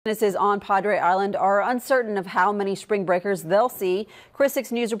Businesses on Padre Island are uncertain of how many spring breakers they'll see. Chris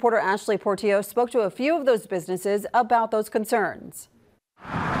 6 News reporter Ashley Portillo spoke to a few of those businesses about those concerns.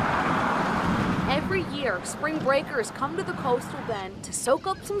 Every year, spring breakers come to the coastal bend to soak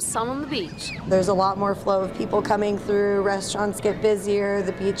up some sun on the beach. There's a lot more flow of people coming through, restaurants get busier,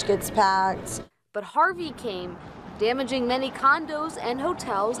 the beach gets packed. But Harvey came, damaging many condos and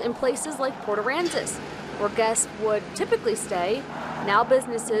hotels in places like Port Aransas, where guests would typically stay. Now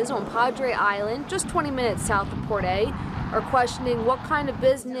businesses on Padre Island, just 20 minutes south of Port A, are questioning what kind of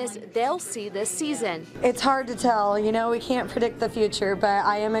business they'll see this season. It's hard to tell, we can't predict the future, but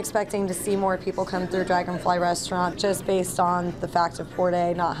I am expecting to see more people come through Dragonfly Restaurant just based on the fact of Port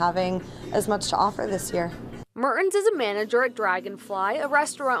A not having as much to offer this year. Mertens is a manager at Dragonfly, a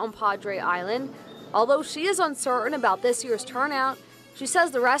restaurant on Padre Island. Although she is uncertain about this year's turnout, she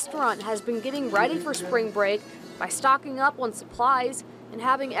says the restaurant has been getting ready for spring break by stocking up on supplies and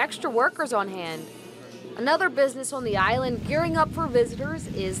having extra workers on hand. Another business on the island gearing up for visitors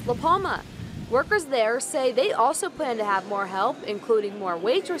is La Palma. Workers there say they also plan to have more help, including more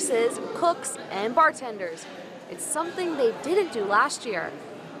waitresses, cooks, and bartenders. It's something they didn't do last year.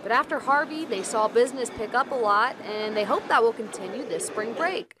 But after Harvey, they saw business pick up a lot, and they hope that will continue this spring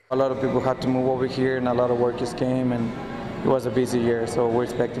break. A lot of people had to move over here, and a lot of workers came, and it was a busy year, so we're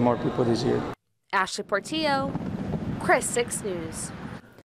expecting more people this year. Ashley Portillo, Chris 6 News.